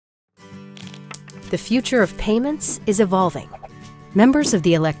The future of payments is evolving. Members of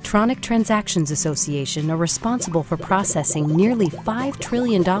the Electronic Transactions Association are responsible for processing nearly $5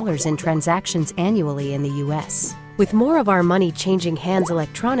 trillion in transactions annually in the U.S. With more of our money changing hands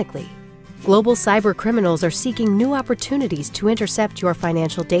electronically, global cyber criminals are seeking new opportunities to intercept your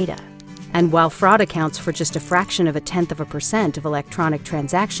financial data. And while fraud accounts for just a fraction of 0.1% of electronic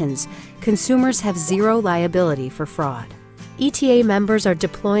transactions, consumers have zero liability for fraud. ETA members are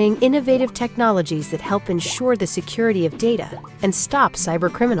deploying innovative technologies that help ensure the security of data and stop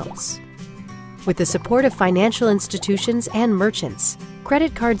cyber criminals. With the support of financial institutions and merchants,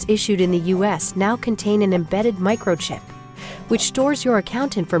 credit cards issued in the U.S. now contain an embedded microchip, which stores your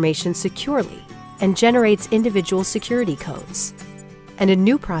account information securely and generates individual security codes. And a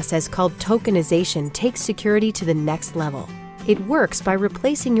new process called tokenization takes security to the next level. It works by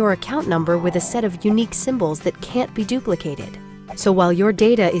replacing your account number with a set of unique symbols that can't be duplicated. So while your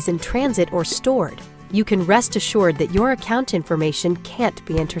data is in transit or stored, you can rest assured that your account information can't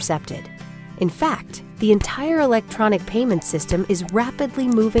be intercepted. In fact, the entire electronic payment system is rapidly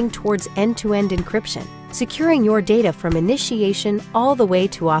moving towards end-to-end encryption, securing your data from initiation all the way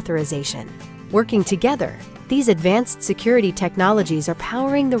to authorization. Working together, these advanced security technologies are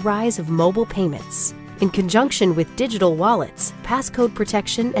powering the rise of mobile payments. In conjunction with digital wallets, passcode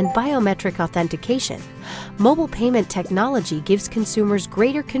protection, and biometric authentication, mobile payment technology gives consumers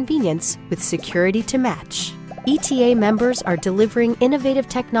greater convenience with security to match. ETA members are delivering innovative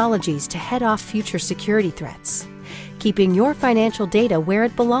technologies to head off future security threats, keeping your financial data where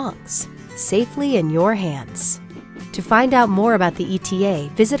it belongs, safely in your hands. To find out more about the ETA,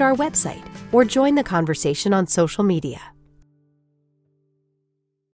 visit our website or join the conversation on social media.